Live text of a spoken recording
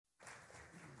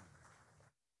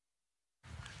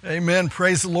Amen.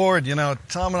 Praise the Lord. You know,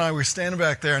 Tom and I were standing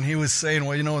back there and he was saying,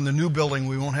 well, you know, in the new building,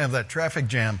 we won't have that traffic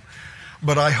jam.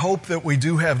 But I hope that we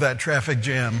do have that traffic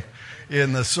jam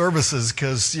in the services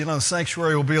because, you know, the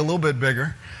sanctuary will be a little bit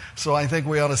bigger. So I think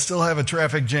we ought to still have a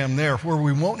traffic jam there. Where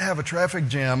we won't have a traffic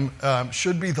jam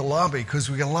should be the lobby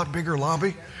because we got a lot bigger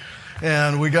lobby.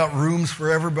 And we got rooms for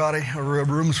everybody,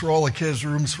 rooms for all the kids,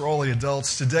 rooms for all the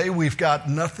adults. Today we've got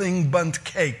nothing but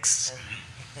cakes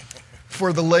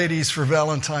for the ladies for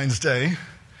Valentine's Day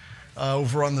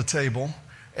over on the table.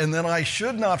 And then we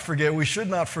should not forget, we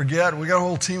got a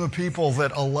whole team of people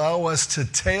that allow us to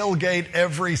tailgate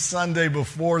every Sunday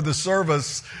before the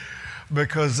service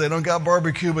because they don't got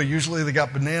barbecue, but usually they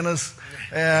got bananas.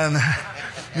 And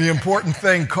the important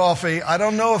thing, coffee. I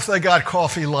don't know if they got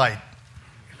coffee light.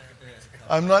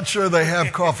 I'm not sure they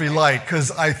have coffee light because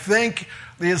I think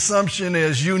the assumption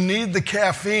is you need the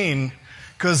caffeine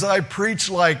because I preach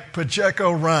like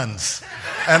Pacheco runs.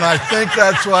 And I think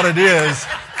that's what it is.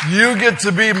 You get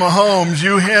to be Mahomes,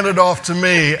 you hand it off to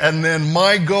me, and then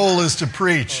my goal is to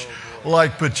preach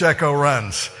like Pacheco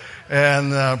runs.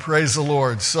 And praise the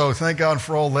Lord. So thank God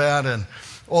for all that. And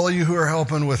all of you who are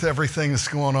helping with everything that's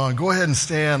going on, go ahead and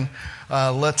stand.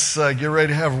 Let's get ready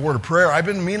to have a word of prayer. I've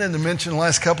been meaning to mention the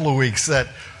last couple of weeks that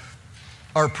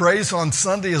our Praise on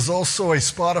Sunday is also a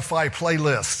Spotify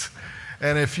playlist.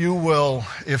 And if you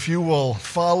will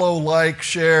follow, like,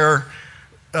 share,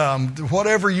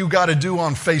 whatever you got to do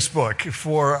on Facebook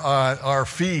for our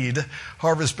feed,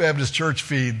 Harvest Baptist Church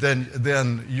feed,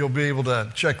 then you'll be able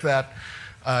to check that,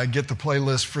 get the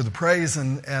playlist for the praise,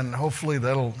 and hopefully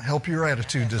that'll help your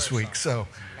attitude this week. So,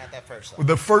 not that first song.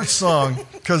 The first song,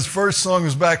 because first song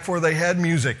was back before they had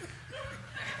music,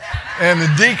 and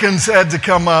the deacons had to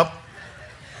come up.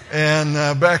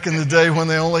 And back in the day when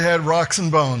they only had rocks and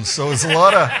bones, so it's a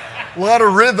lot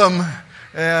of rhythm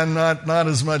and not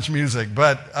as much music.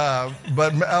 But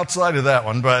outside of that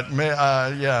one,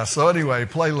 yeah. So anyway,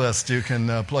 playlist you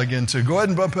can plug into. Go ahead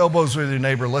and bump elbows with your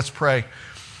neighbor. Let's pray.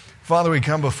 Father, we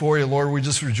come before you, Lord. We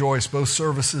just rejoice. Both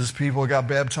services, people got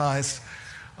baptized.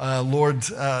 Lord,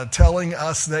 telling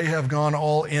us they have gone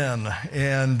all in,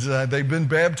 and they've been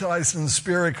baptized in the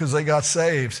Spirit because they got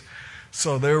saved.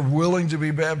 So they're willing to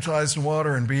be baptized in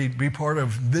water and be part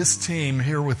of this team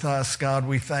here with us. God,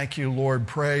 we thank you, Lord.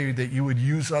 Pray that you would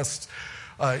use us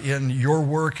in your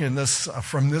work in this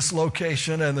from this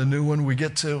location and the new one we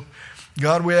get to.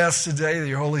 God, we ask today that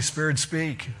your Holy Spirit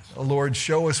speak. Lord,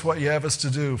 show us what you have us to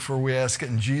do, for we ask it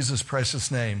in Jesus'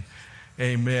 precious name.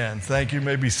 Amen. Thank you. You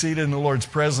may be seated in the Lord's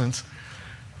presence.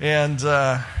 And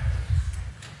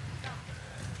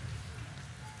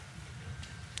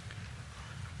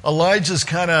Elijah's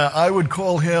I would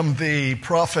call him the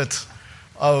prophet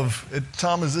of,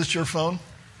 Tom, is this your phone?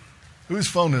 Whose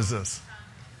phone is this?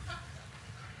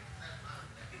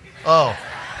 Oh.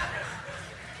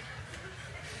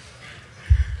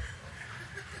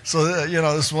 So,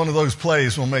 this is one of those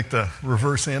plays. We'll make the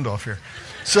reverse handoff here.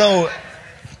 So,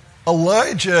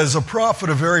 Elijah is a prophet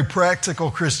of very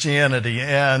practical Christianity.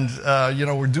 And,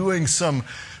 we're doing some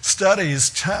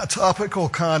studies, topical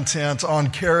content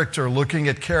on character, looking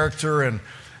at character, and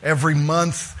every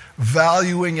month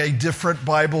valuing a different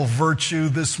Bible virtue.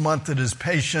 This month it is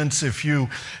patience. If you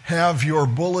have your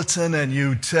bulletin and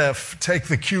you take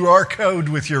the QR code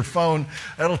with your phone,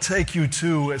 that'll take you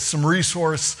to some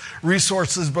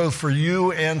resources both for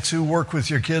you and to work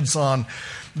with your kids on.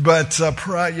 But,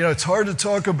 it's hard to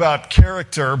talk about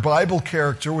character, Bible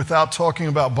character, without talking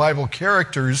about Bible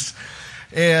characters.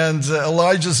 And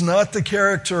Elijah's not the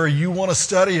character you want to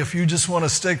study if you just want to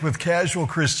stick with casual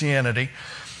Christianity.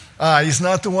 He's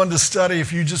not the one to study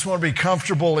if you just want to be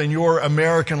comfortable in your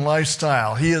American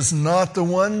lifestyle. He is not the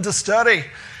one to study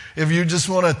if you just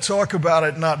want to talk about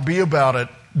it, not be about it.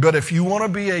 But if you want to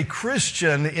be a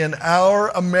Christian in our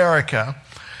America,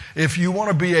 if you want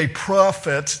to be a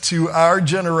prophet to our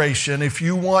generation, if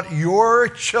you want your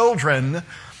children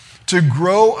to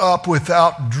grow up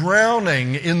without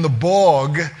drowning in the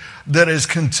bog that is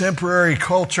contemporary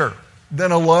culture,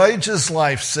 then Elijah's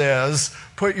life says,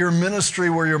 put your ministry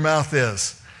where your mouth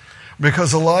is.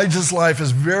 Because Elijah's life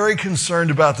is very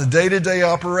concerned about the day-to-day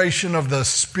operation of the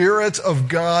Spirit of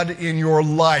God in your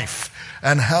life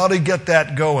and how to get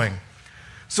that going.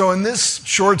 So in this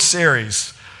short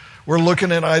series, we're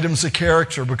looking at items of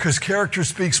character because character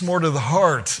speaks more to the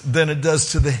heart than it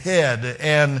does to the head.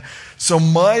 And so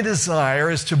my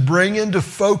desire is to bring into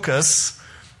focus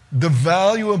the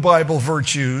value of Bible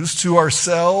virtues to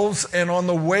ourselves and on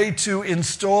the way to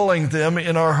installing them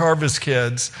in our harvest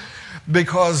kids.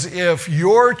 Because if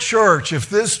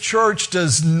this church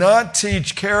does not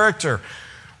teach character,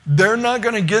 They're not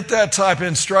going to get that type of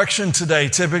instruction today,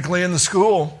 typically in the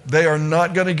school. They are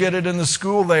not going to get it in the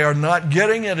school. They are not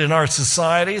getting it in our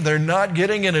society. They're not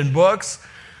getting it in books.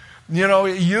 You know,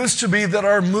 it used to be that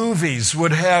our movies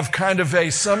would have kind of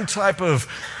some type of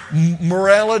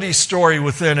morality story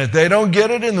within it. They don't get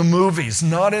it in the movies,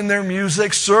 not in their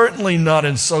music, certainly not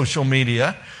in social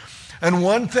media. And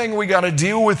one thing we got to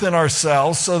deal with in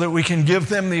ourselves so that we can give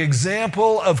them the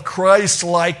example of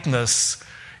Christ-likeness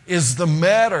is the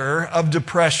matter of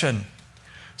depression.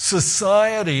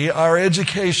 Society, our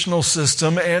educational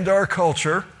system, and our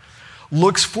culture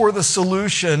looks for the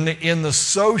solution in the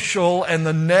social and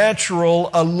the natural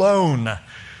alone.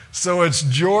 So it's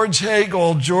George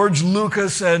Hegel, George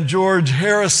Lucas, and George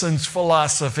Harrison's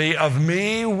philosophy of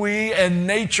me, we, and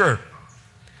nature.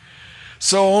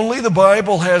 So only the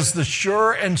Bible has the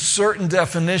sure and certain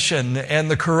definition and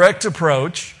the correct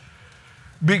approach,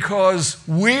 because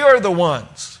we are the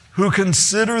ones who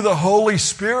consider the Holy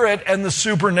Spirit and the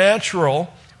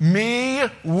supernatural, me,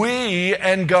 we,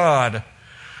 and God.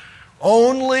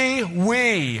 Only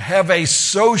we have a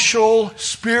social,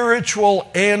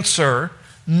 spiritual answer,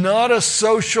 not a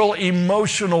social,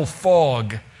 emotional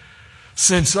fog.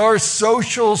 Since our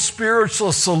social,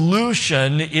 spiritual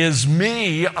solution is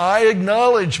me, I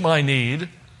acknowledge my need.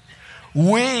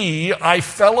 We, I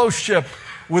fellowship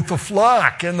with the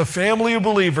flock and the family of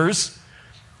believers.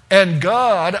 And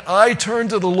God, I turn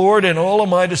to the Lord in all of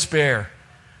my despair.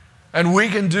 And we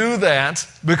can do that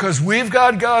because we've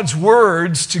got God's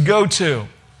words to go to.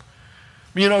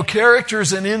 You know, character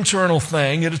is an internal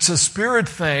thing. It's a spirit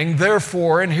thing.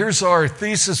 Therefore, and here's our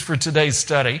thesis for today's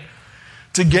study,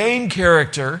 to gain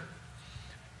character,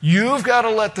 you've got to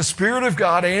let the Spirit of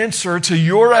God answer to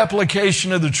your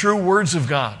application of the true words of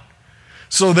God.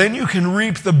 So then you can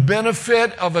reap the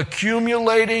benefit of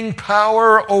accumulating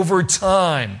power over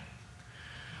time.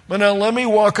 But now let me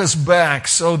walk us back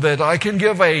so that I can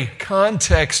give a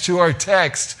context to our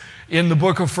text in the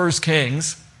book of 1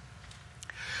 Kings.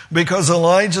 Because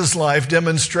Elijah's life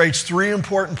demonstrates three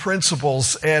important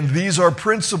principles, and these are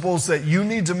principles that you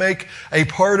need to make a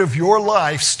part of your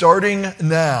life starting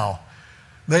now.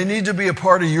 They need to be a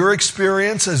part of your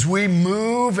experience as we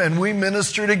move and we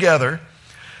minister together.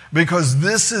 Because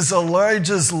this is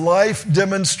Elijah's life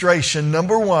demonstration.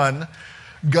 Number one,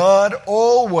 God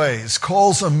always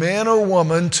calls a man or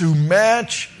woman to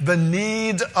match the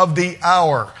need of the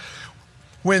hour.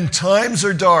 When times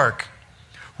are dark,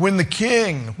 when the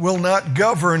king will not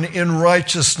govern in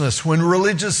righteousness, when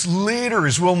religious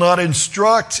leaders will not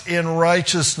instruct in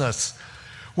righteousness,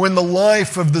 when the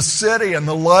life of the city and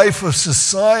the life of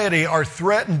society are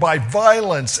threatened by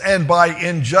violence and by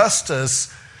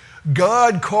injustice,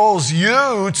 God calls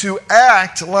you to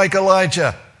act like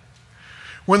Elijah.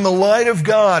 When the light of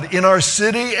God in our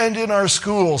city and in our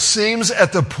school seems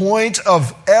at the point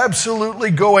of absolutely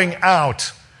going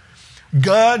out,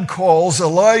 God calls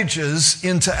Elijah's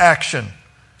into action.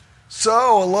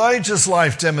 So Elijah's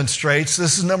life demonstrates,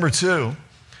 this is number two,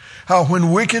 how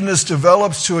when wickedness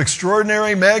develops to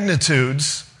extraordinary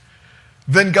magnitudes,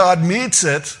 then God meets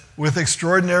it with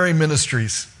extraordinary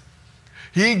ministries.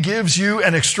 He gives you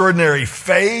an extraordinary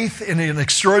faith in an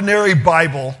extraordinary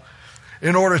Bible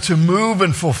in order to move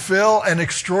and fulfill an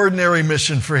extraordinary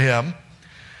mission for Him.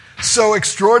 So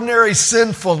extraordinary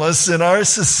sinfulness in our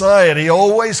society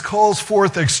always calls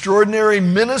forth extraordinary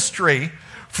ministry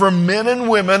from men and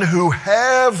women who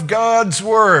have God's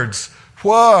words.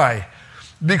 Why?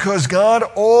 Because God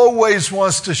always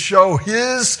wants to show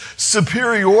His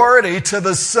superiority to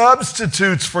the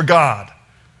substitutes for God.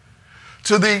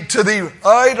 To the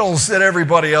idols that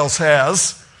everybody else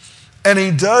has. And He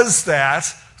does that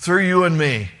through you and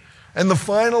me. And the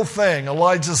final thing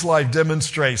Elijah's life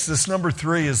demonstrates, this number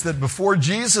three, is that before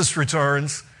Jesus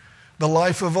returns, the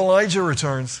life of Elijah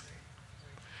returns.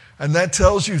 And that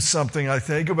tells you something, I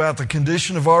think, about the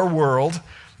condition of our world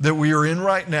that we are in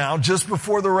right now, just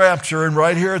before the rapture and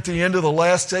right here at the end of the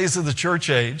last days of the church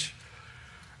age.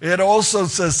 It also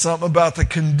says something about the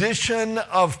condition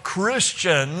of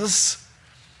Christians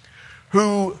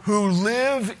who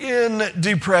live in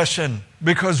depression,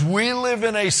 because we live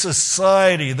in a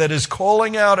society that is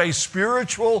calling out a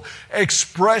spiritual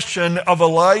expression of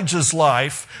Elijah's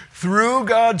life through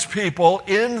God's people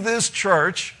in this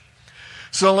church.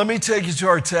 So let me take you to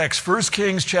our text. 1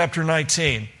 Kings chapter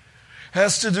 19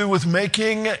 has to do with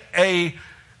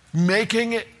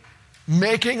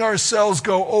making ourselves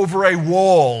go over a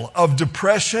wall of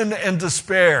depression and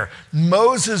despair.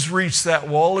 Moses reached that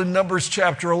wall in Numbers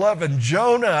chapter 11.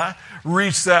 Jonah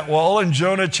reached that wall in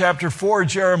Jonah chapter 4.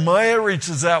 Jeremiah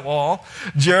reaches that wall.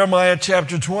 Jeremiah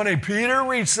chapter 20. Peter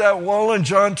reached that wall in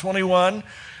John 21.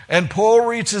 And Paul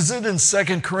reaches it in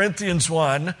 2 Corinthians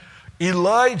 1.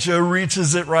 Elijah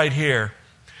reaches it right here.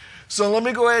 So let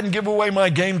me go ahead and give away my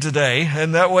game today,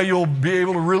 and that way you'll be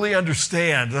able to really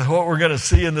understand what we're going to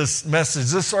see in this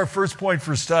message. This is our first point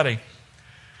for study.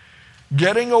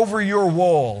 Getting over your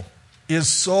wall is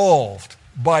solved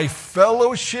by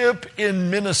fellowship in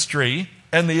ministry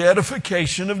and the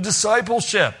edification of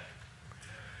discipleship.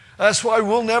 That's why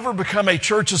we'll never become a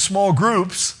church of small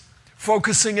groups,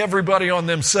 focusing everybody on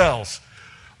themselves.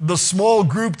 The small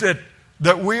group that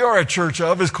we are a church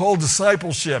of is called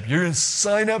discipleship. You can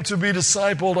sign up to be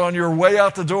discipled on your way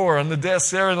out the door, on the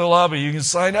desk there in the lobby. You can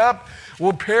sign up.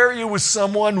 We'll pair you with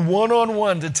someone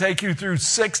one-on-one to take you through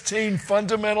 16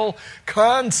 fundamental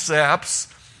concepts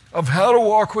of how to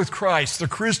walk with Christ, the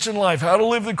Christian life, how to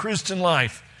live the Christian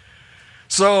life.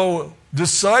 So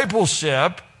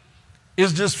discipleship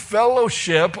is just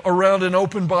fellowship around an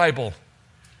open Bible.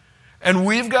 And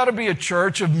we've got to be a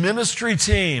church of ministry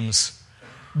teams,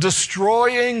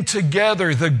 destroying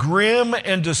together the grim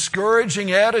and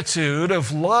discouraging attitude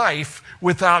of life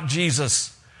without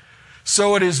Jesus.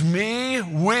 So it is me,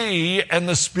 we, and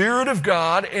the Spirit of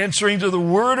God answering to the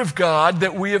Word of God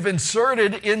that we have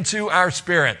inserted into our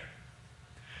spirit.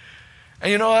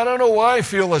 And I don't know why I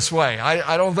feel this way.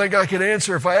 I don't think I could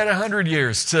answer if I had 100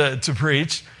 years to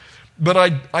preach. But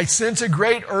I sense a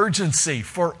great urgency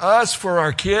for us, for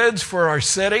our kids, for our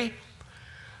city,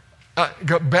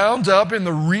 bound up in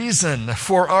the reason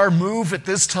for our move at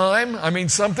this time. I mean,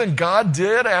 something God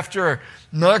did after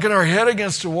knocking our head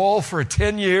against a wall for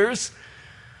 10 years.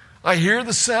 I hear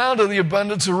the sound of the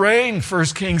abundance of rain,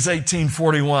 1 Kings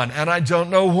 18:41, and I don't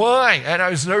know why.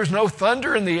 And there's no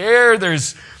thunder in the air.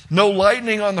 There's no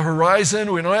lightning on the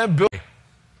horizon. We don't have buildings.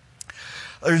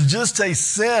 There's just a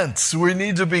sense we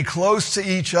need to be close to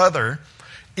each other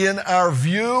in our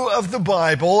view of the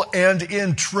Bible and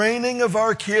in training of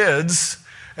our kids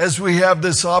as we have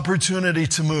this opportunity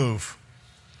to move.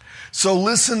 So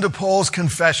listen to Paul's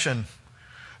confession.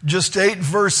 Just 8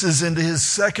 verses into his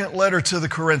second letter to the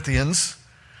Corinthians.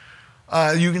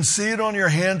 You can see it on your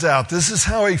handout. This is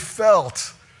how he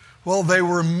felt. Well, they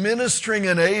were ministering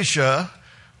in Asia.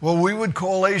 Well, we would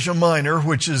call Asia Minor,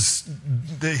 which is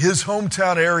his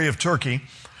hometown area of Turkey.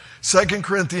 2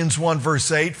 Corinthians 1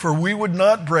 verse 8, for we would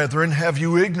not, brethren, have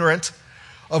you ignorant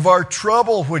of our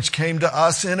trouble which came to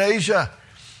us in Asia,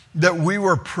 that we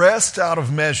were pressed out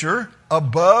of measure,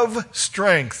 above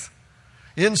strength,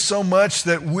 insomuch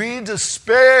that we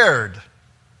despaired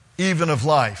even of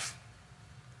life.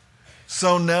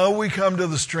 So now we come to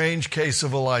the strange case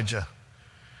of Elijah.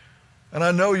 And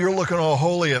I know you're looking all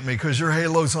holy at me because your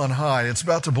halo's on high. It's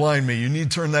about to blind me. You need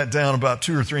to turn that down about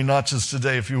 2 or 3 notches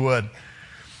today if you would.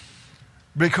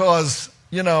 Because,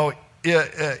 the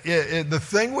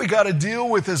thing we got to deal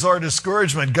with is our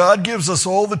discouragement. God gives us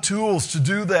all the tools to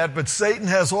do that, but Satan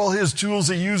has all his tools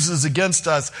he uses against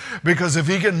us, because if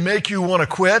he can make you want to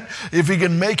quit, if he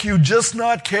can make you just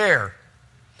not care,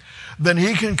 then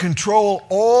he can control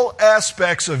all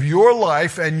aspects of your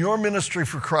life and your ministry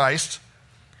for Christ.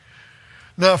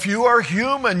 Now, if you are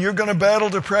human, you're going to battle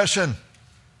depression.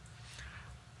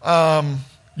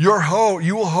 You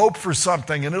will hope for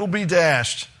something and it'll be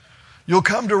dashed. You'll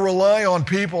come to rely on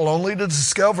people only to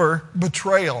discover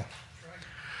betrayal.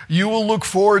 You will look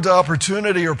forward to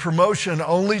opportunity or promotion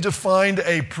only to find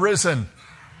a prison.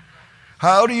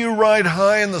 How do you ride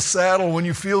high in the saddle when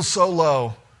you feel so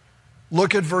low?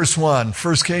 Look at verse 1,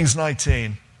 1 Kings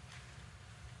 19.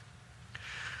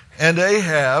 And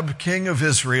Ahab, king of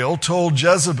Israel, told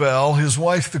Jezebel, his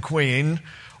wife the queen,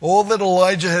 all that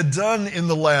Elijah had done in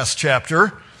the last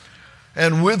chapter,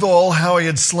 and withal how he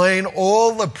had slain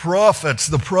all the prophets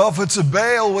of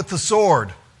Baal with the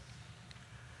sword.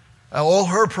 All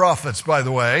her prophets, by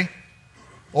the way,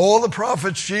 all the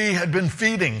prophets she had been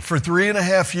feeding for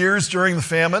 3.5 years during the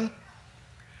famine.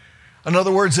 In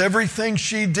other words, everything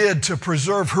she did to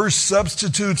preserve her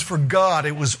substitutes for God,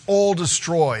 it was all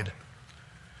destroyed.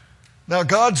 Now,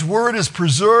 God's Word is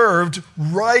preserved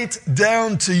right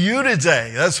down to you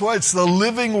today. That's why it's the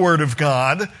living Word of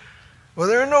God. Well,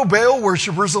 there are no Baal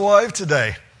worshipers alive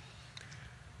today.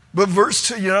 But verse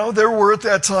 2, there were at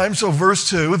that time. So verse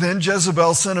 2, then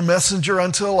Jezebel sent a messenger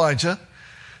unto Elijah,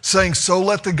 saying, so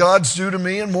let the gods do to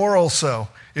me and more also,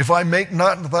 if I make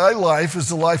not thy life as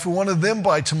the life of one of them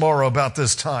by tomorrow about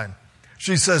this time.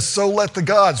 She says, so let the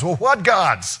gods. Well, what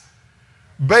gods?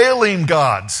 Baalim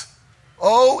gods.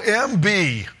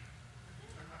 OMB.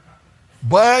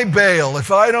 By Baal,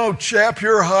 if I don't chap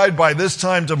your hide by this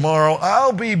time tomorrow,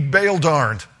 I'll be Baal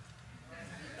darned.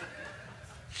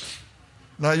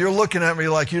 Now you're looking at me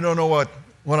like you don't know what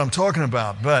I'm talking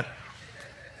about, but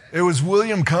It was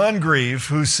William Congreve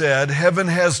who said, "Heaven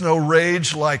has no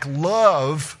rage like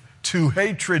love to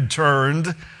hatred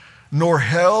turned, nor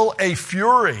hell a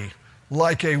fury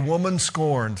like a woman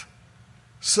scorned."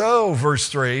 So, verse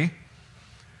 3,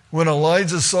 when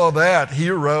Elijah saw that, he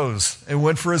arose and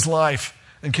went for his life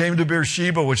and came to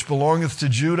Beersheba, which belongeth to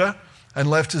Judah, and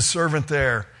left his servant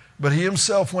there. But he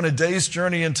himself went a day's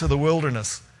journey into the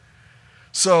wilderness.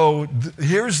 So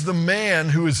here's the man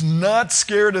who is not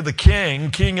scared of the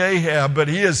king, King Ahab, but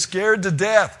he is scared to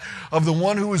death of the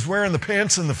one who was wearing the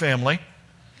pants in the family.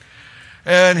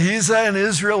 And he's in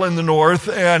Israel in the north,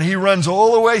 and he runs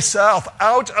all the way south,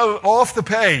 off the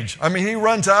page. I mean, he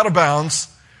runs out of bounds.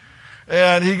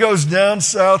 And he goes down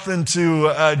south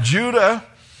into Judah.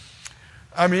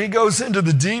 I mean, he goes into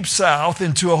the deep south,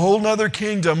 into a whole nother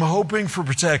kingdom, hoping for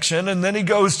protection. And then he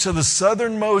goes to the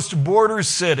southernmost border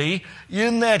city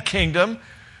in that kingdom.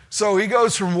 So he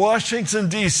goes from Washington,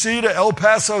 D.C. to El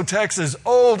Paso, Texas,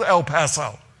 old El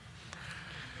Paso.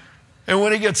 And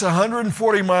when he gets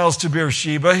 140 miles to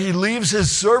Beersheba, he leaves his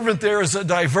servant there as a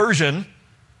diversion.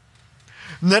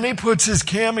 And then he puts his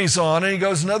camis on and he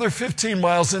goes another 15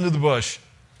 miles into the bush.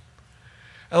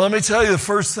 And let me tell you the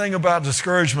first thing about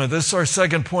discouragement. This is our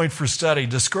second point for study.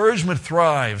 Discouragement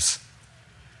thrives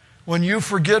when you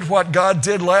forget what God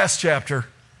did last chapter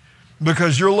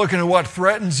because you're looking at what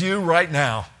threatens you right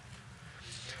now.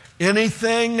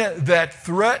 Anything that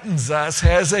threatens us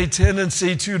has a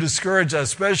tendency to discourage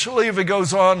us, especially if it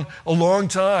goes on a long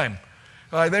time.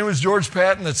 I think it was George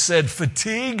Patton that said,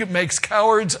 "Fatigue makes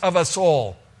cowards of us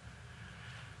all."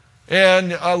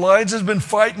 And Elijah's been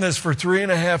fighting this for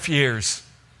 3.5 years.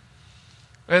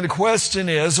 And the question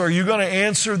is, are you going to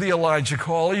answer the Elijah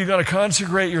call? Are you going to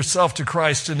consecrate yourself to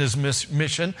Christ in his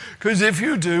mission? Because if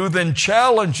you do, then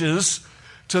challenges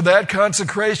to that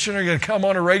consecration are going to come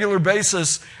on a regular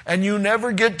basis, and you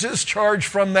never get discharged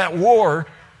from that war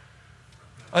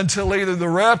until either the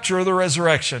rapture or the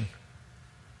resurrection.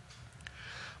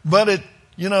 But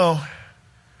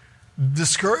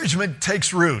discouragement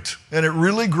takes root, and it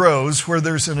really grows where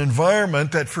there's an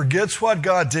environment that forgets what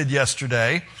God did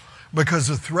yesterday because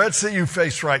of threats that you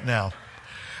face right now.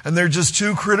 And there are just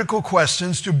two critical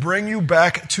questions to bring you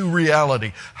back to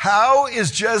reality. How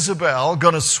is Jezebel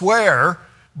going to swear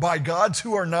by gods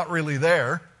who are not really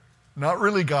there, not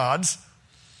really gods?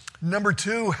 Number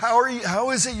two,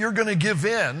 how is it you're going to give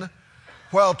in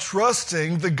while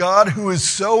trusting the God who is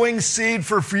sowing seed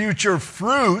for future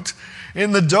fruit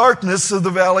in the darkness of the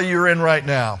valley you're in right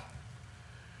now?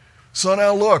 So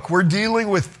now look, we're dealing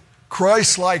with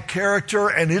Christ-like character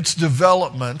and its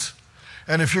development.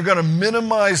 And if you're going to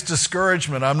minimize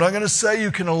discouragement, I'm not going to say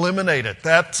you can eliminate it.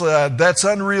 That's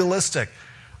unrealistic.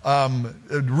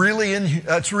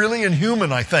 That's really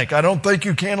inhuman, I think. I don't think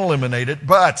you can eliminate it.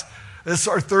 But this is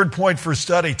our third point for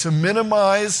study, to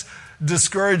minimize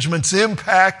discouragement's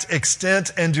impact,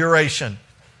 extent, and duration.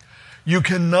 You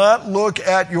cannot look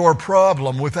at your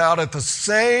problem without at the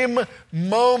same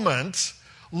moment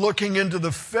looking into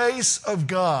the face of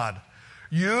God.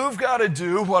 You've got to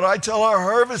do what I tell our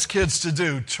harvest kids to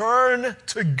do. Turn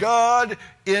to God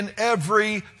in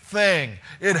everything.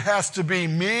 It has to be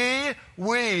me,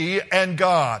 we, and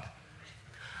God.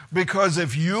 Because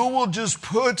if you will just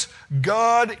put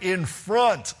God in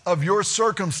front of your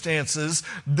circumstances,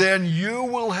 then you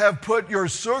will have put your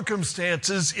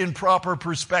circumstances in proper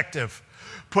perspective.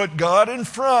 Put God in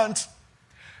front,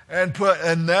 and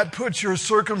that puts your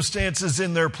circumstances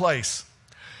in their place.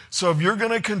 So if you're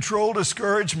going to control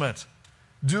discouragement,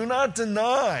 do not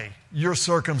deny your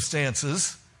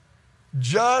circumstances.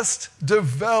 Just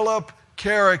develop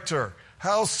character.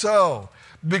 How so?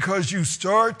 Because you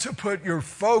start to put your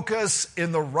focus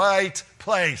in the right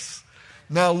place.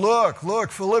 Now look,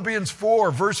 Philippians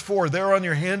 4, verse 4, there on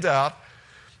your handout.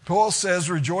 Paul says,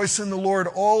 "Rejoice in the Lord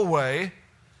always."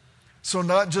 So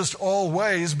not just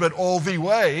always, but all the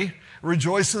way.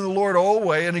 Rejoice in the Lord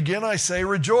always. And again I say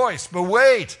rejoice. But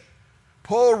wait,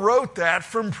 Paul wrote that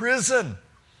from prison.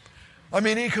 I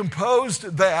mean, he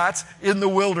composed that in the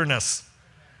wilderness.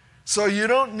 So you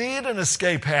don't need an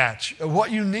escape hatch.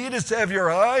 What you need is to have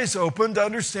your eyes open to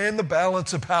understand the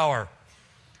balance of power.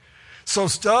 So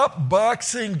stop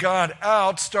boxing God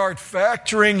out. Start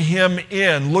factoring him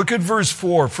in. Look at verse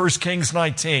 4, 1 Kings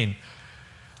 19.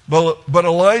 But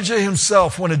Elijah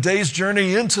himself went a day's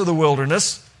journey into the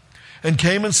wilderness and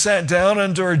came and sat down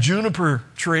under a juniper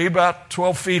tree about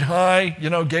 12 feet high,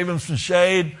 gave him some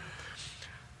shade.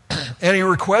 And he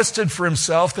requested for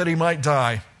himself that he might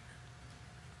die.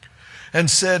 And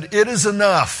said, "It is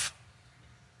enough.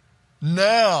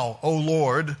 Now, O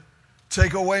Lord,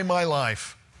 take away my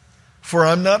life, for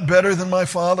I'm not better than my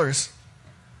fathers.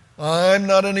 I'm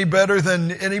not any better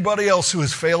than anybody else who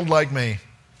has failed like me.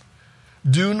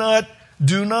 Do not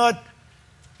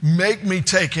make me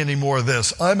take any more of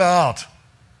this. I'm out.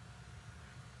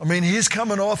 I mean, he's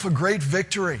coming off a great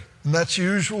victory. And that's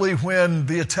usually when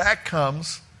the attack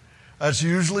comes. That's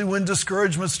usually when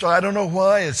discouragement starts. I don't know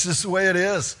why. It's just the way it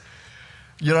is.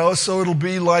 So it'll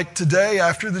be like today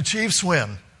after the Chiefs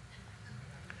win.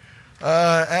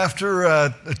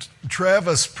 After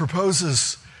Travis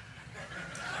proposes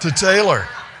to Taylor.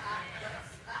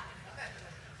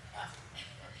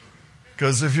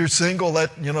 Because if you're single,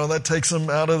 that takes them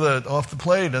off the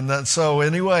plate. And so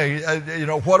anyway,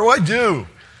 what do I do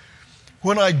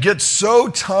when I get so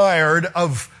tired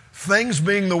of things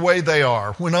being the way they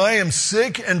are? When I am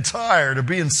sick and tired of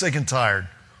being sick and tired?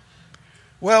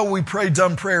 Well, we pray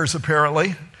dumb prayers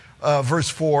apparently, verse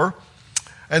 4.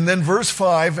 And then verse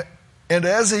 5, and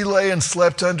as he lay and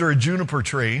slept under a juniper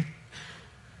tree.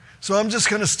 So I'm just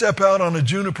going to step out on a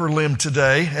juniper limb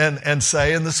today and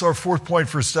say, and this is our fourth point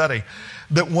for study,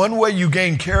 that one way you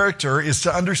gain character is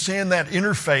to understand that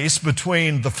interface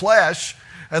between the flesh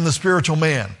and the spiritual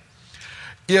man.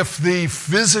 If the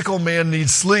physical man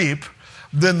needs sleep,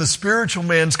 then the spiritual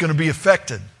man's going to be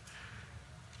affected.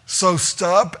 So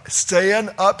stop staying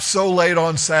up so late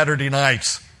on Saturday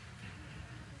nights.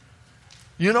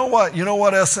 You know what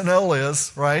SNL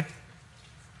is, right?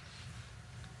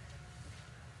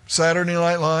 Saturday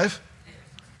Night Live.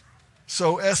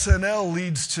 So SNL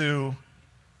leads to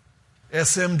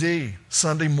SMD,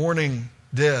 Sunday Morning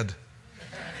Dead.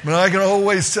 I mean, I can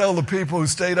always tell the people who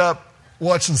stayed up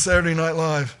watching Saturday Night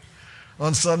Live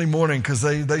on Sunday morning because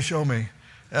they show me.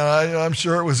 And I'm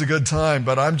sure it was a good time,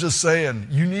 but I'm just saying,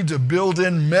 you need to build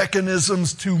in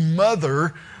mechanisms to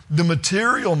mother the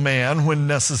material man when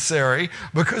necessary,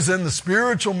 because then the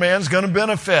spiritual man's going to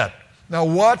benefit. Now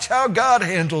watch how God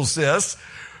handles this.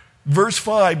 Verse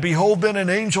 5, behold, then an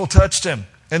angel touched him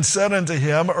and said unto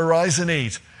him, arise and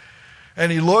eat.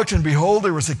 And he looked, and behold,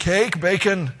 there was a cake,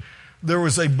 bacon, there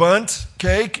was a bundt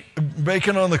cake,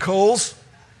 bacon on the coals,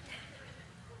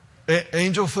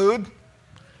 angel food,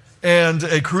 and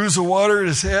a cruse of water at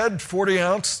his head,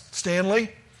 40-ounce Stanley.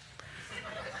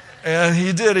 And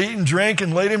he did eat and drank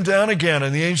and laid him down again.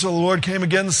 And the angel of the Lord came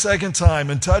again the second time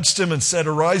and touched him and said,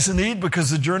 arise and eat, because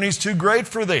the journey's too great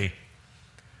for thee.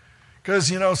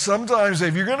 Because, sometimes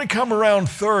if you're going to come around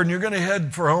third and you're going to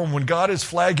head for home when God is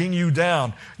flagging you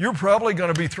down, you're probably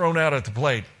going to be thrown out at the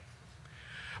plate.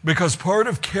 Because part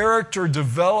of character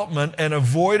development and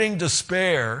avoiding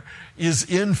despair is,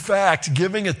 in fact,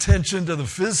 giving attention to the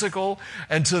physical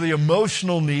and to the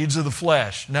emotional needs of the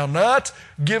flesh. Now, not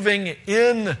giving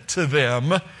in to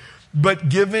them, but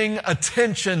giving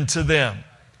attention to them.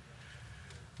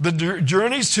 The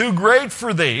journey's too great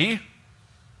for thee.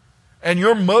 And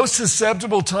your most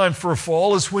susceptible time for a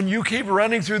fall is when you keep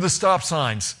running through the stop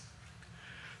signs.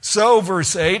 So,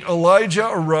 verse 8, Elijah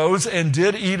arose and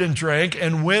did eat and drank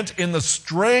and went in the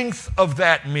strength of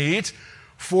that meat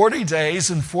 40 days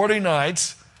and 40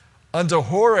 nights unto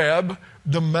Horeb,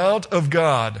 the mount of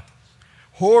God.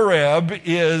 Horeb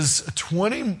is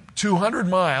 2,200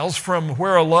 miles from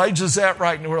where Elijah's at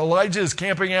right now, where Elijah is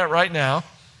camping at right now.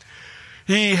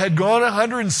 He had gone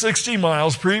 160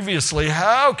 miles previously.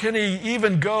 How can he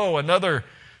even go another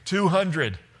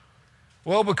 200?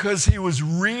 Well, because he was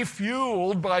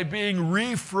refueled by being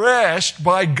refreshed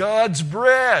by God's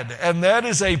bread. And that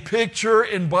is a picture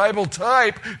in Bible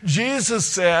type, Jesus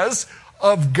says,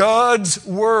 of God's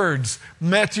words.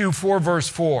 Matthew 4, verse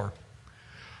 4.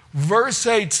 Verse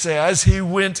 8 says he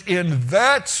went in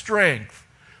that strength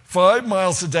 5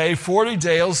 miles a day, 40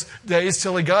 days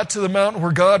till he got to the mountain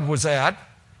where God was at.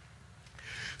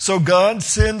 So God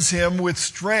sends him with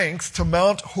strength to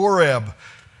Mount Horeb.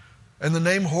 And the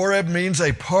name Horeb means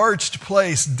a parched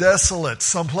place, desolate,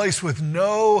 someplace with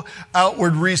no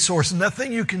outward resource,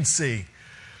 nothing you can see.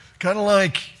 Kind of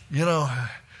like,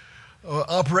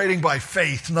 operating by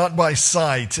faith, not by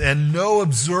sight, and no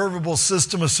observable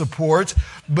system of support.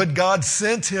 But God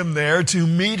sent him there to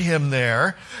meet him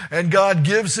there, and God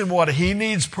gives him what he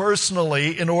needs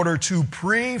personally in order to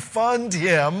pre-fund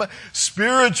him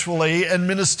spiritually and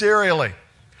ministerially.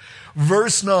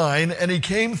 Verse 9, and he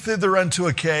came thither unto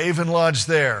a cave and lodged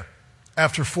there.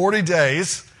 After 40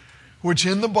 days, which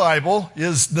in the Bible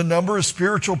is the number of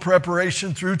spiritual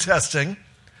preparation through testing.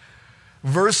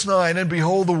 Verse 9, and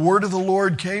behold, the word of the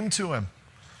Lord came to him.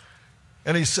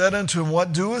 And he said unto him,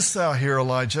 what doest thou here,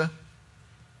 Elijah?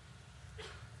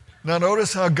 Now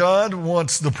notice how God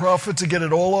wants the prophet to get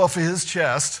it all off of his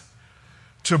chest,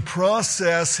 to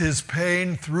process his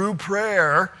pain through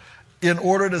prayer in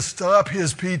order to stop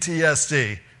his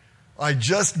PTSD. I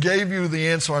just gave you the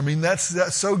answer. I mean,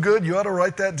 that's so good. You ought to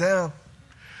write that down.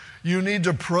 You need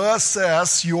to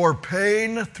process your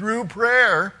pain through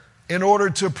prayer in order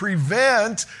to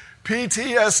prevent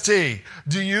PTSD.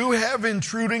 Do you have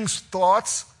intruding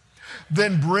thoughts?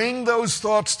 Then bring those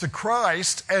thoughts to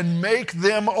Christ and make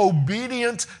them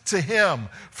obedient to Him.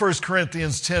 1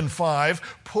 Corinthians 10:5.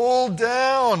 Pull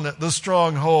down the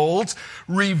strongholds.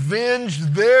 Revenge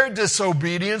their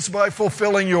disobedience by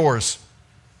fulfilling yours.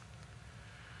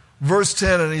 Verse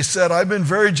 10, and he said, I've been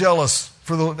very jealous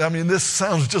for this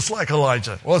sounds just like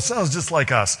Elijah. Well, it sounds just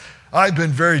like us. I've been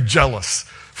very jealous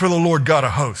for the Lord God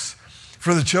of hosts.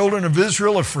 For the children of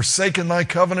Israel have forsaken thy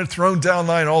covenant, thrown down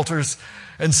thine altars,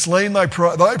 and slain thy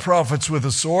prophets with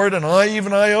a sword, and I,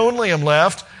 even I only, am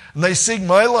left, and they seek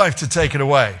my life to take it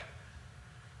away.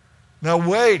 Now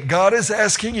wait, God is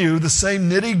asking you the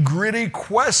same nitty-gritty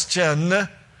question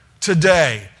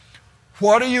today.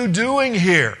 What are you doing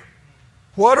here?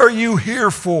 What are you here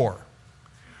for?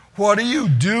 What are you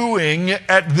doing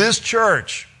at this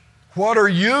church? What are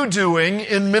you doing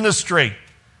in ministry?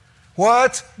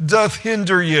 What doth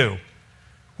hinder you?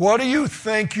 What do you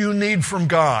think you need from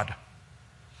God?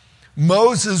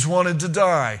 Moses wanted to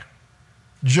die.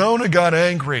 Jonah got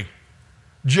angry.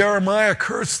 Jeremiah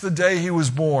cursed the day he was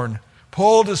born.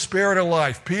 Paul despaired of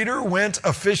life. Peter went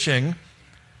a-fishing.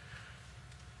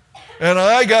 And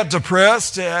I got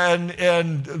depressed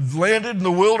and landed in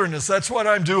the wilderness. That's what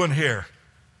I'm doing here.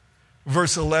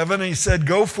 Verse 11, he said,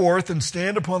 go forth and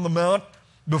stand upon the mount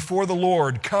before the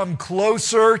Lord. Come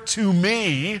closer to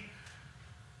me,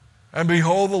 and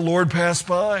behold, the Lord passed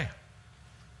by.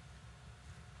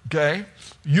 Okay?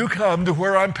 You come to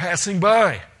where I'm passing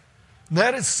by. And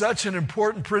that is such an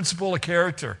important principle of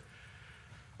character.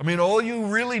 I mean, all you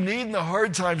really need in the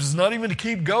hard times is not even to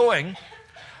keep going.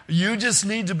 You just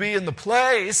need to be in the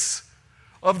place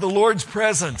of the Lord's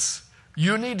presence.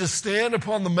 You need to stand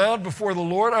upon the mount before the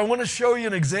Lord. I want to show you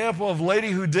an example of a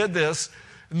lady who did this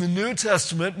in the New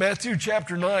Testament, Matthew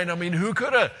chapter 9. I mean, who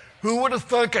would have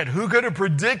thunk it? Who could have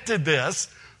predicted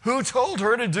this? Who told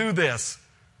her to do this?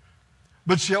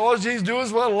 But all she's doing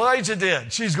is what Elijah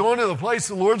did. She's going to the place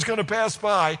the Lord's going to pass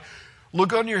by.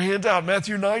 Look on your handout,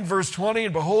 Matthew 9, verse 20.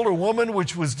 And behold, a woman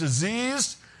which was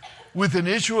diseased with an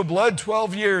issue of blood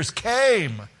 12 years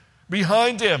came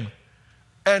behind him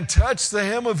and touched the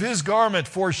hem of his garment.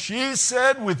 For she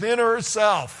said within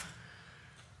herself,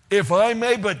 if I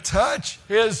may but touch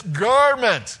his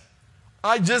garment,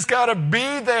 I just got to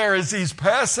be there as he's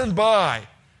passing by,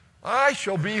 I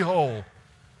shall be whole.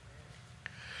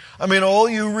 I mean, all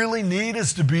you really need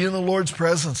is to be in the Lord's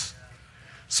presence.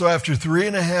 So after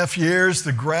 3.5 years,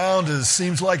 the ground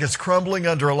seems like it's crumbling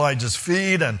under Elijah's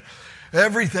feet, and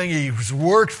everything he's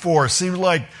worked for seems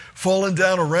like falling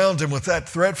down around him with that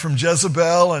threat from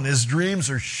Jezebel, and his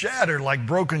dreams are shattered like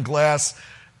broken glass.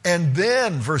 And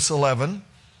then, verse 11,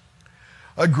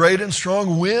 a great and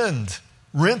strong wind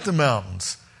rent the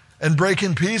mountains and break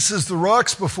in pieces the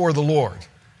rocks before the Lord.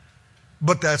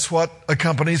 But that's what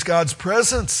accompanies God's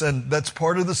presence, and that's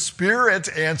part of the Spirit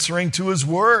answering to His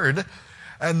Word.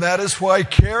 And that is why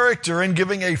character and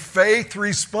giving a faith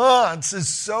response is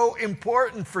so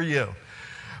important for you.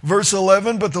 Verse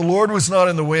 11, but the Lord was not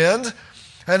in the wind,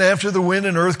 and after the wind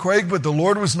an earthquake, but the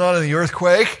Lord was not in the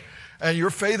earthquake. And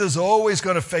your faith is always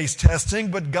going to face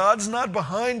testing, but God's not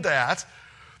behind that,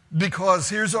 because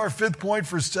here's our fifth point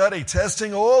for study.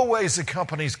 Testing always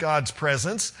accompanies God's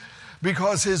presence,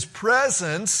 because His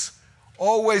presence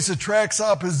always attracts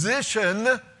opposition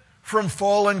from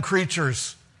fallen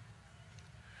creatures.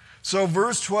 So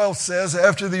verse 12 says,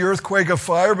 after the earthquake of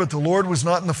fire, but the Lord was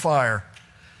not in the fire.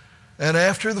 And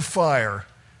after the fire,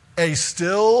 a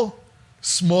still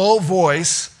small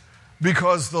voice,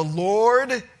 because the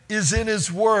Lord is in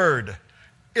His Word.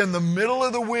 In the middle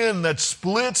of the wind that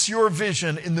splits your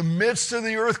vision, in the midst of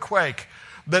the earthquake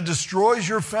that destroys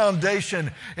your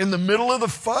foundation, in the middle of the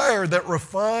fire that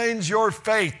refines your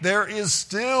faith, there is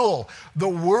still the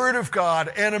Word of God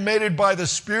animated by the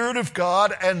Spirit of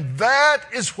God, and that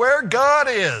is where God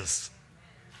is.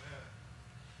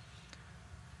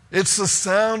 It's the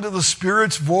sound of the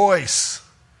Spirit's voice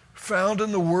found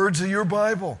in the words of your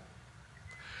Bible.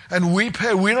 And we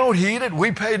don't heed it,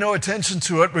 we pay no attention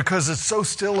to it because it's so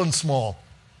still and small.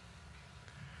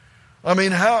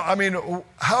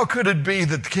 How could it be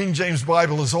that the King James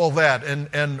Bible is all that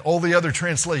and all the other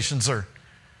translations are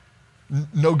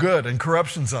no good and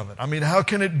corruptions of it? I mean, how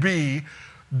can it be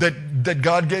that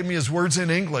God gave me His words in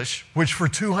English, which for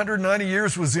 290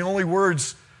 years was the only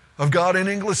words of God in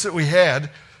English that we had?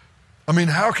 I mean,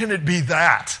 how can it be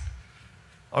that?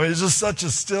 I mean, it's just such a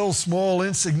still, small,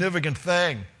 insignificant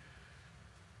thing.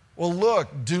 Well,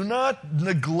 look, do not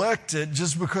neglect it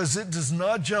just because it does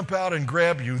not jump out and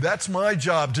grab you. That's my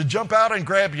job, to jump out and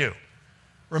grab you.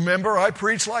 Remember, I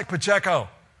preach like Pacheco.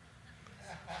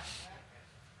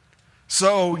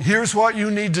 So here's what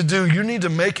you need to do. You need to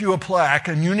make you a plaque,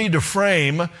 and you need to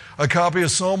frame a copy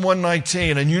of Psalm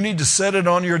 119, and you need to set it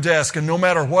on your desk. And no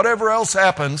matter whatever else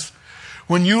happens,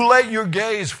 when you let your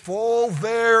gaze fall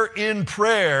there in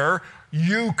prayer,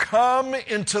 you come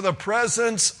into the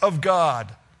presence of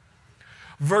God.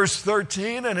 Verse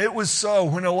 13, and it was so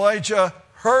when Elijah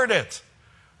heard it,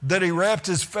 that he wrapped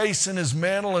his face in his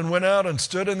mantle and went out and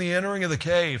stood in the entering of the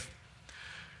cave.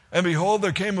 And behold,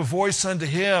 there came a voice unto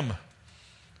him,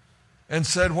 and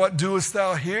said, what doest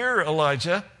thou here,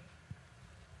 Elijah?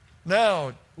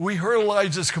 Now, we heard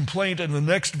Elijah's complaint in the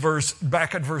next verse,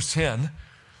 back at verse 10.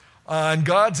 And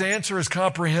God's answer is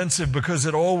comprehensive because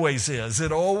it always is.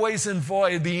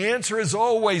 The answer is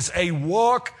always a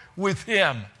walk with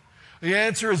Him. The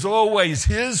answer is always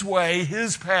His way,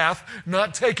 His path,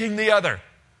 not taking the other.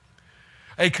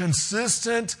 A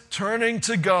consistent turning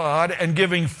to God and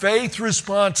giving faith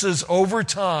responses over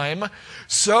time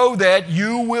so that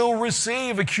you will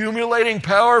receive accumulating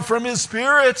power from His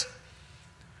Spirit.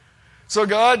 So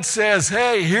God says,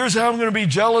 hey, here's how I'm going to be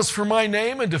jealous for my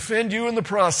name and defend you in the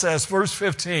process. Verse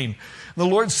 15, the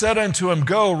Lord said unto him,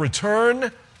 go,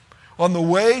 return on the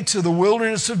way to the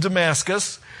wilderness of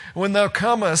Damascus. When thou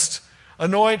comest,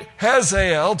 anoint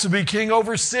Hazael to be king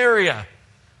over Syria.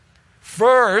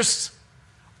 First,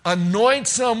 anoint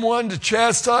someone to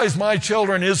chastise my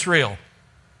children Israel.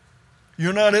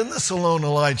 You're not in this alone,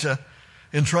 Elijah,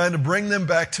 in trying to bring them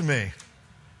back to me.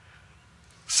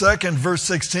 Second, verse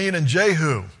 16, and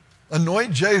Jehu,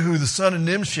 anoint Jehu the son of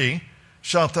Nimshi,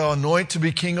 shalt thou anoint to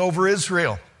be king over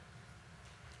Israel.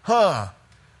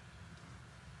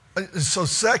 So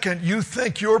second, you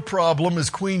think your problem is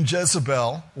Queen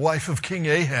Jezebel, wife of King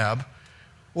Ahab.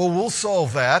 Well, we'll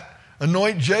solve that.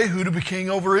 Anoint Jehu to be king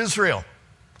over Israel.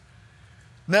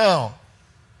 Now,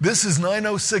 this is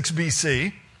 906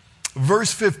 BC.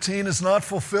 Verse 15 is not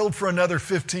fulfilled for another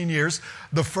 15 years.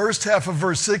 The first half of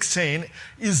verse 16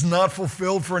 is not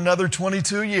fulfilled for another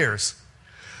 22 years.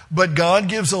 But God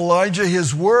gives Elijah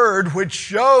his word, which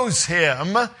shows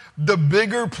him the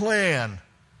bigger plan.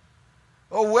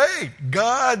 Oh, wait,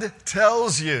 God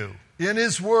tells you in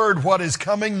his word what is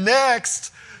coming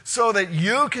next so that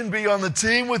you can be on the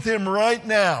team with him right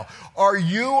now. Are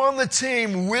you on the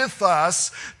team with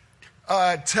us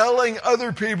telling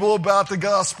other people about the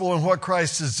gospel and what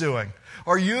Christ is doing?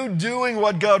 Are you doing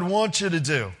what God wants you to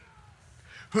do?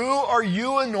 Who are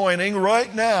you anointing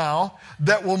right now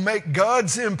that will make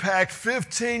God's impact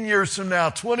 15 years from now,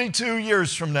 22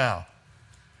 years from now?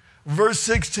 Verse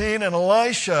 16, and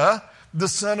Elisha, the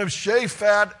son of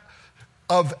Shaphat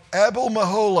of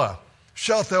Abel-Meholah,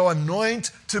 shalt thou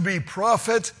anoint to be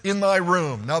prophet in thy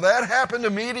room. Now that happened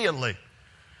immediately.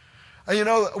 You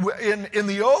know, in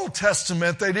the Old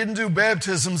Testament, they didn't do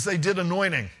baptisms, they did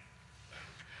anointing.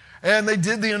 And they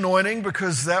did the anointing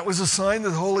because that was a sign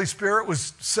that the Holy Spirit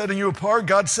was setting you apart.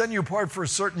 God setting you apart for a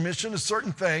certain mission, a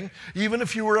certain thing, even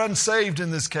if you were unsaved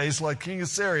in this case, like King of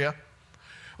Syria.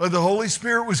 But the Holy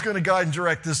Spirit was going to guide and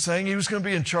direct this thing. He was going to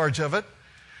be in charge of it.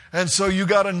 And so you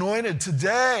got anointed.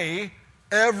 Today,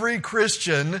 every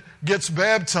Christian gets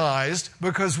baptized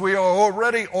because we are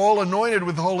already all anointed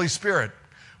with the Holy Spirit.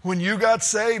 When you got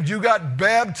saved, you got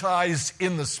baptized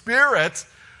in the Spirit,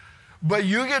 but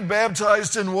you get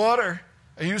baptized in water,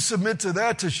 and you submit to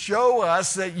that to show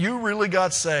us that you really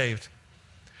got saved.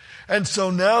 And so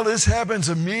now this happens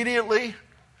immediately.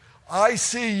 I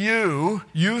see you,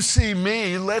 you see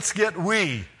me, let's get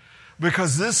we,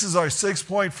 because this is our 6th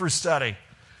point for study.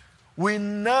 We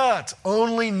not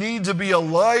only need to be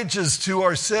Elijahs to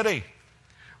our city,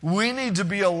 we need to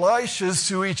be Elishas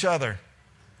to each other.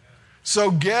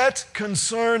 So get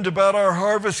concerned about our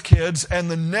harvest kids and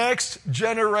the next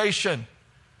generation.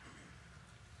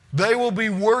 They will be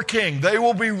working. They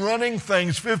will be running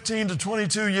things 15 to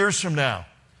 22 years from now.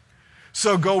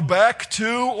 So go back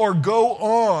to or go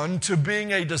on to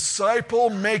being a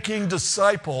disciple-making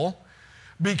disciple.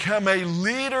 Become a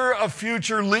leader of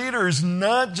future leaders,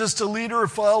 not just a leader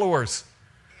of followers.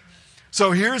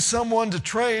 So here's someone to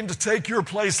train to take your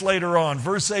place later on.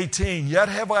 Verse 18, yet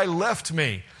have I left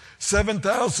me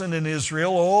 7,000 in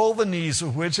Israel, all the knees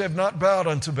of which have not bowed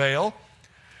unto Baal,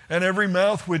 and every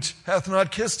mouth which hath not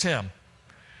kissed him.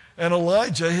 And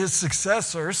Elijah, his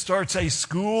successor, starts a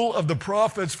school of the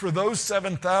prophets for those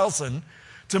 7,000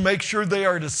 to make sure they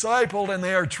are discipled and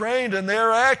they are trained and they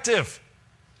are active.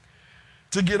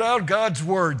 To get out God's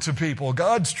word to people,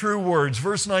 God's true words.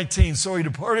 Verse 19, so he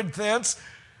departed thence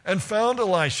and found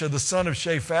Elisha, the son of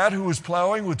Shaphat, who was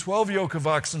plowing with 12 yoke of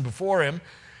oxen before him,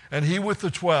 and he with the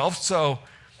 12th. So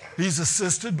he's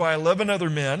assisted by 11 other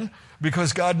men,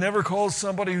 because God never calls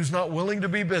somebody who's not willing to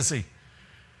be busy.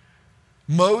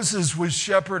 Moses was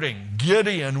shepherding.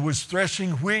 Gideon was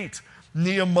threshing wheat.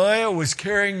 Nehemiah was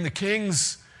carrying the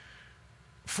king's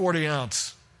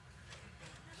 40-ounce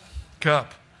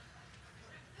cup.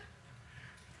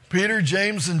 Peter,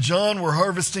 James, and John were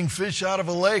harvesting fish out of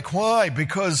a lake. Why?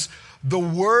 Because the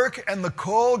work and the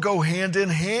call go hand in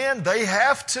hand. They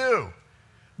have to.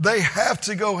 They have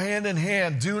to go hand in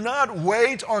hand. Do not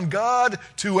wait on God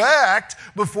to act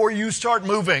before you start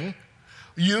moving.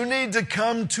 You need to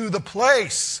come to the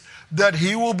place that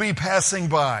He will be passing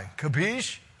by.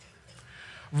 Capiche?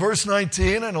 Verse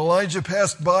 19, and Elijah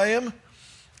passed by him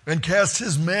and cast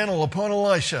his mantle upon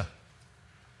Elisha.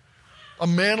 A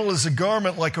mantle is a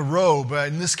garment like a robe,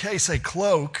 in this case a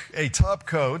cloak, a top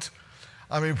coat.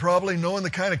 I mean, probably knowing the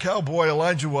kind of cowboy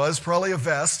Elijah was, probably a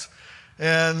vest.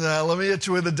 And let me hit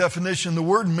you with a definition. The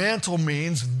word mantle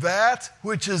means that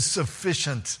which is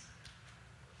sufficient.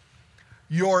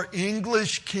 Your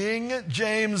English King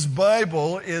James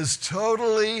Bible is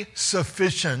totally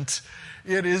sufficient.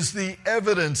 It is the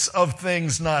evidence of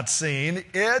things not seen.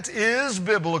 It is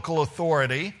biblical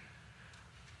authority.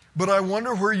 But I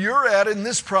wonder where you're at in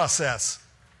this process.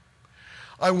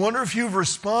 I wonder if you've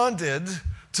responded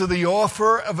to the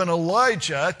offer of an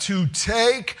Elijah to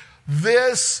take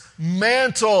this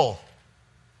mantle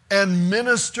and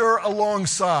minister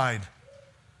alongside.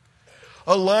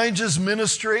 Elijah's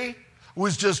ministry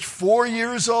was just 4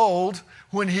 years old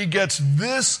when he gets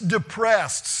this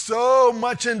depressed, so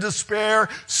much in despair,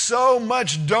 so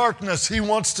much darkness, he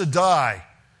wants to die.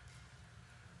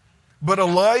 But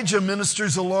Elijah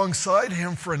ministers alongside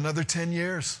him for another 10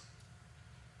 years.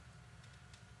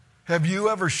 Have you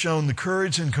ever shown the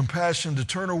courage and compassion to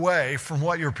turn away from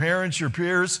what your parents, your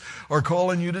peers are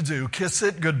calling you to do, kiss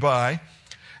it goodbye,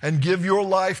 and give your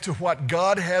life to what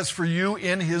God has for you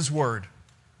in His Word?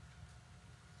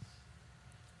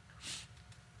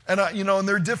 And, and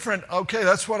they're different. Okay,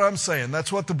 that's what I'm saying.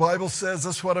 That's what the Bible says.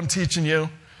 That's what I'm teaching you.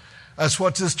 That's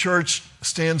what this church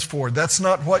stands for. That's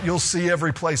not what you'll see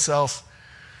every place else.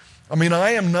 I mean,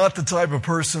 I am not the type of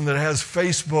person that has a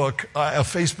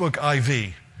Facebook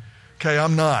IV. Okay,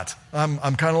 I'm not. I'm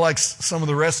kind of like some of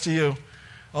the rest of you.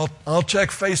 I'll check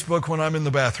Facebook when I'm in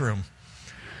the bathroom.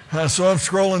 So I'm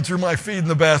scrolling through my feed in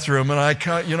the bathroom, and I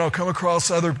come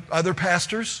across other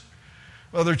pastors,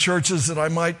 other churches that I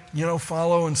might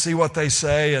follow and see what they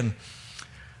say. And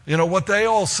what they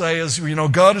all say is,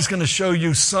 God is going to show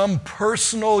you some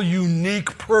personal,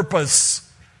 unique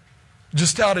purpose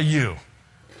just out of you.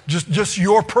 Just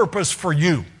your purpose for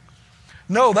you.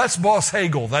 No, that's Boss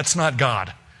Hagel. That's not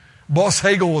God. Boss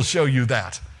Hagel will show you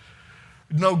that.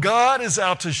 No, God is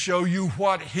out to show you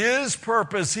what His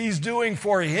purpose He's doing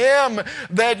for Him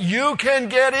that you can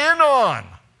get in on.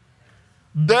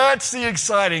 That's the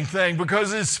exciting thing,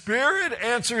 because His Spirit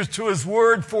answers to His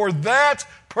Word for that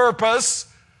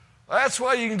purpose. That's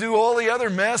why you can do all the other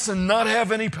mess and not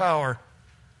have any power.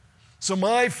 So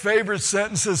my favorite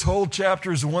sentence this whole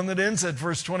chapter is the one that ends at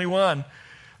verse 21.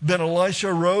 Then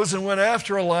Elisha rose and went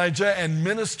after Elijah and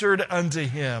ministered unto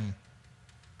him.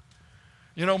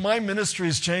 My ministry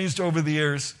has changed over the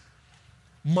years.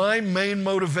 My main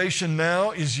motivation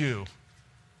now is you.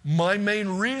 My main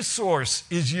resource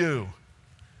is you.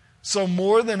 So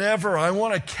more than ever, I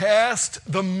want to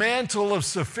cast the mantle of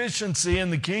sufficiency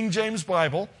in the King James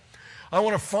Bible. I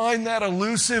want to find that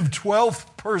elusive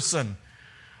 12th person.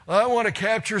 I want to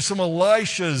capture some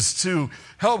Elishas to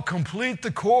help complete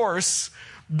the course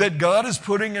that God is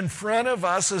putting in front of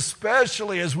us,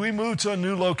 especially as we move to a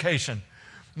new location.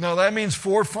 Now that means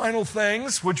 4 final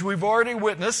things, which we've already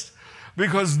witnessed,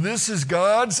 because this is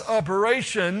God's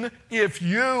operation if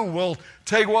you will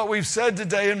take what we've said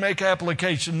today and make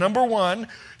application. Number 1,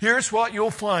 here's what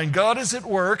you'll find. God is at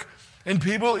work in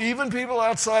people, even people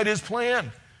outside His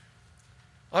plan.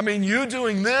 I mean, you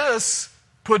doing this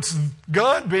puts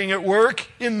God being at work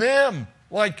in them,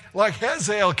 like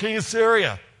Hazael, king of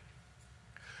Syria,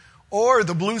 or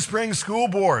the Blue Springs School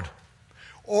Board,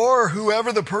 or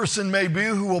whoever the person may be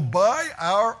who will buy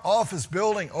our office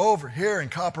building over here in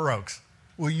Copper Oaks.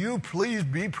 Will you please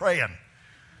be praying?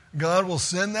 God will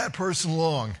send that person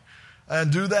along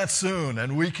and do that soon,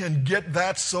 and we can get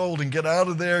that sold and get out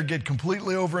of there, get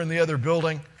completely over in the other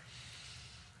building.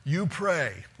 You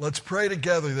pray. Let's pray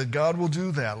together that God will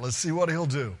do that. Let's see what He'll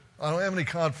do. I don't have any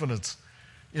confidence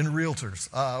in realtors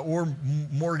or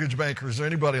mortgage bankers or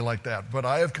anybody like that, but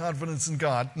I have confidence in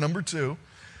God. Number 2,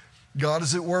 God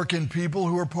is at work in people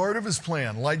who are part of His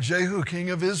plan, like Jehu, king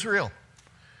of Israel.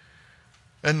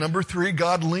 And number 3,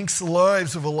 God links the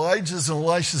lives of Elijah's and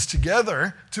Elisha's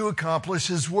together to accomplish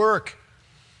his work.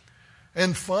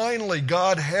 And finally,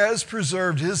 God has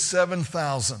preserved his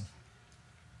 7,000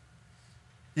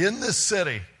 in this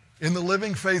city, in the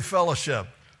Living Faith Fellowship,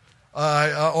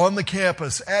 on the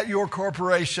campus, at your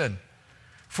corporation,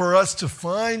 for us to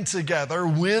find together,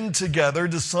 win together,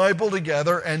 disciple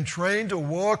together, and train to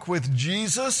walk with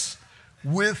Jesus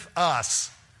with us.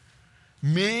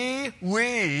 Me,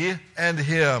 we, and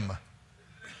him.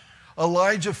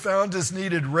 Elijah found his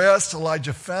needed rest.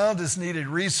 Elijah found his needed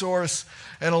resource.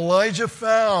 And Elijah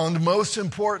found, most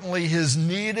importantly, his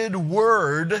needed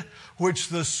word, which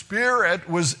the Spirit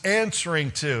was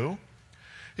answering to.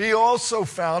 He also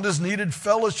found his needed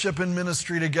fellowship and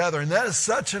ministry together. And that is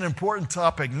such an important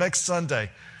topic. Next Sunday,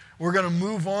 we're going to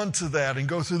move on to that and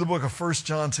go through the book of 1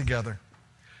 John together.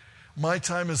 My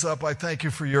time is up. I thank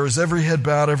you for yours. Every head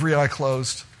bowed, every eye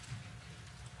closed.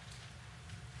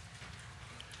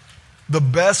 The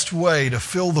best way to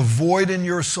fill the void in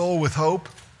your soul with hope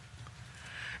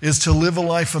is to live a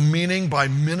life of meaning by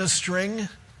ministering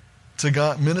to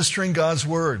God, ministering God's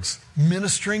words,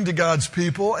 ministering to God's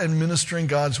people, and ministering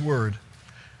God's word.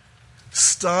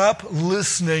 Stop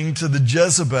listening to the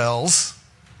Jezebels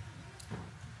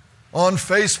on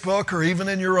Facebook or even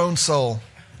in your own soul.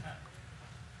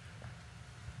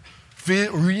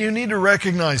 You need to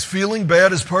recognize feeling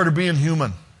bad is part of being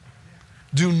human.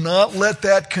 Do not let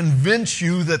that convince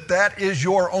you that that is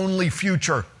your only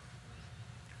future.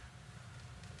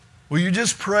 Will you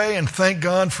just pray and thank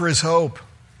God for his hope?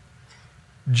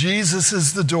 Jesus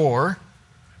is the door,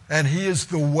 and he is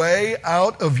the way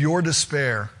out of your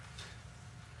despair.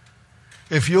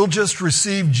 If you'll just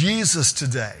receive Jesus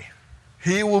today,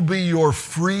 he will be your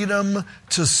freedom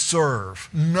to serve,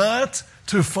 not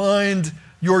to find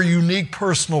your unique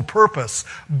personal purpose,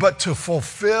 but to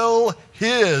fulfill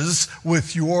his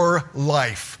with your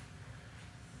life.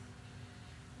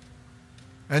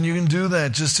 And you can do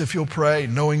that just if you'll pray,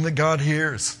 knowing that God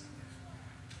hears.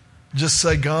 Just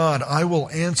say, God, I will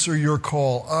answer your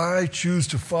call. I choose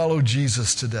to follow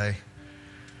Jesus today.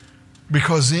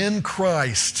 Because in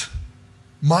Christ,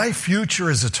 my future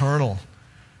is eternal.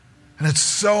 And it's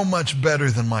so much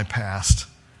better than my past.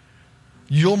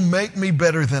 You'll make me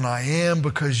better than I am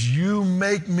because you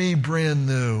make me brand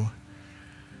new.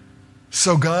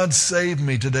 So God, save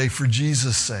me today for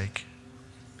Jesus' sake.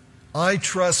 I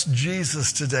trust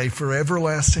Jesus today for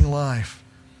everlasting life.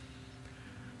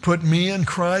 Put me in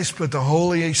Christ, put the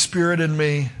Holy Spirit in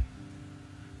me.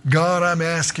 God, I'm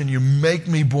asking you, make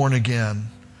me born again.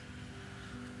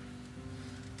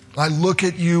 I look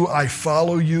at you, I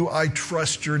follow you, I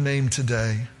trust your name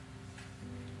today.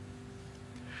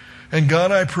 And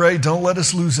God, I pray, don't let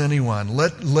us lose anyone.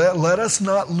 Let us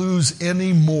not lose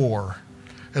any more,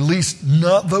 at least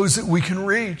not those that we can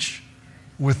reach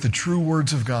with the true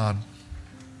words of God.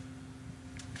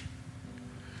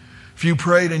 If you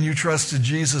prayed and you trusted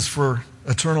Jesus for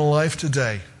eternal life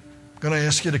today, I'm going to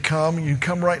ask you to come. You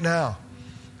come right now.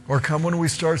 Or come when we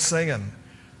start singing.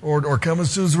 Or come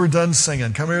as soon as we're done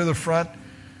singing. Come here to the front.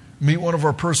 Meet one of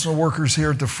our personal workers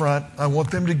here at the front. I want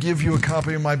them to give you a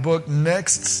copy of my book,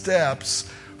 Next Steps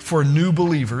for New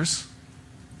Believers.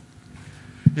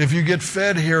 If you get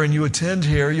fed here and you attend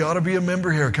here, you ought to be a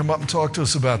member here. Come up and talk to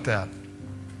us about that.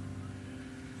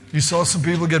 You saw some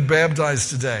people get baptized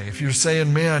today. If you're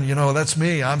saying, man, that's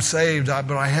me. I'm saved,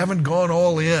 but I haven't gone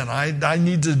all in. I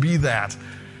need to be that.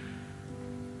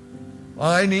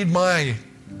 I need my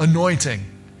anointing.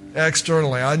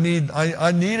 Externally, I need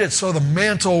it so the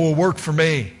mantle will work for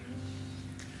me.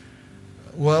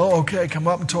 Well, okay, come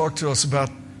up and talk to us about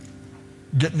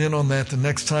getting in on that the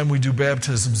next time we do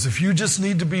baptisms. If you just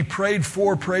need to be prayed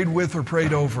for, prayed with, or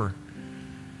prayed over,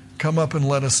 come up and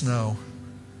let us know.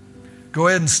 Go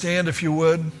ahead and stand if you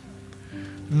would.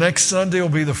 Next Sunday will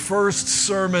be the first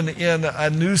sermon in a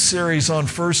new series on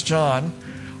 1 John.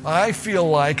 I feel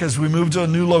like as we move to a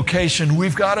new location,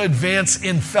 we've got to advance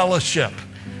in fellowship.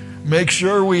 Make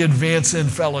sure we advance in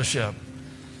fellowship.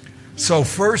 So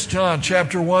 1 John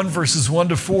chapter 1, verses 1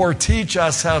 to 4 teach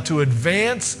us how to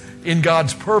advance in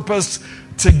God's purpose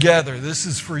together. This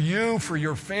is for you, for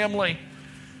your family.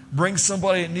 Bring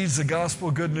somebody that needs the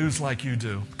gospel good news like you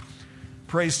do.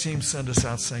 Praise team, send us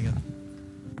out singing.